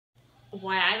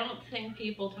why I don't think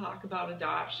people talk about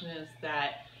adoption is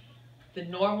that the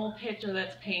normal picture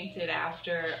that's painted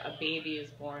after a baby is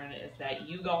born is that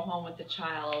you go home with the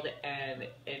child and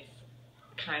it's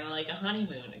kind of like a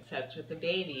honeymoon except with the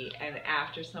baby, and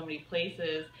after somebody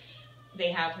places, they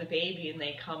have the baby and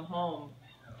they come home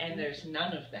and there's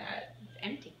none of that. It's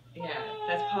empty. Yeah,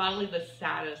 that's probably the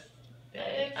saddest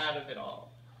thing out of it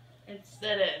all. It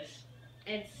is.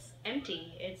 It's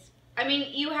empty. I mean,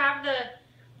 you have the...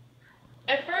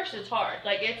 At first it's hard.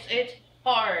 Like, it's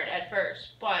hard at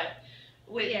first, but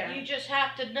you just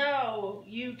have to know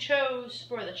you chose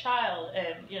for the child,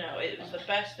 and, you know, it was the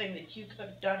best thing that you could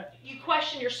have done. You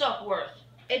question your self-worth.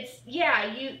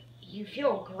 You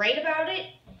feel great about it.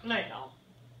 No, you don't.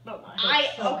 No, I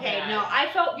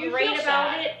felt great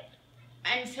about it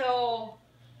until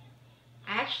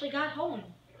I actually got home.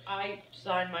 I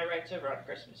signed my rights over on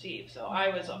Christmas Eve, so I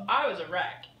was a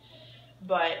wreck.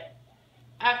 But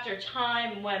after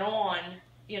time went on,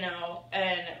 you know,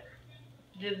 and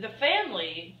the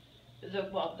family,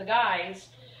 the guys,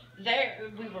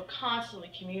 we were constantly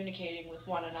communicating with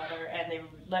one another, and they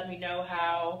let me know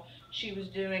how she was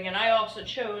doing. And I also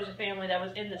chose a family that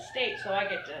was in the States, so I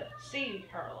get to see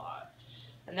her a lot,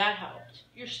 and that helped.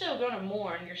 You're still gonna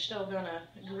mourn, you're still gonna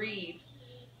grieve,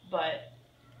 but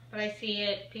I see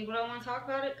it. People don't want to talk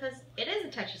about it because it is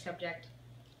a touchy subject.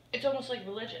 It's almost like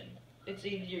religion. It's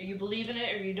either you believe in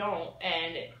it or you don't,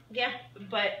 and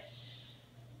but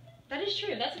that is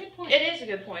true. That's a good point. It is a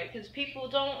good point because people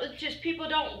don't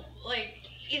like,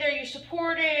 either you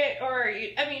support it or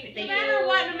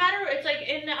no matter, it's like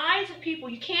in the eyes of people,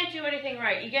 you can't do anything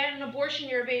right. You get an abortion,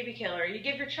 you're a baby killer. You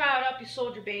give your child up, you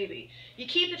sold your baby. You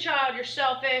keep the child, you're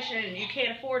selfish and you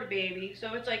can't afford a baby.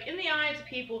 So it's like in the eyes of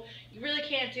people, you really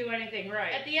can't do anything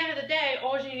right. At the end of the day,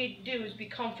 all you need to do is be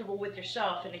comfortable with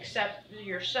yourself and accept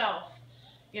yourself,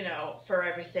 you know, for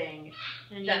everything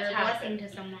and that's you're a happened. blessing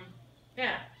to someone.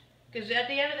 Yeah, because at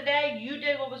the end of the day, you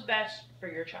did what was best for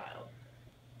your child.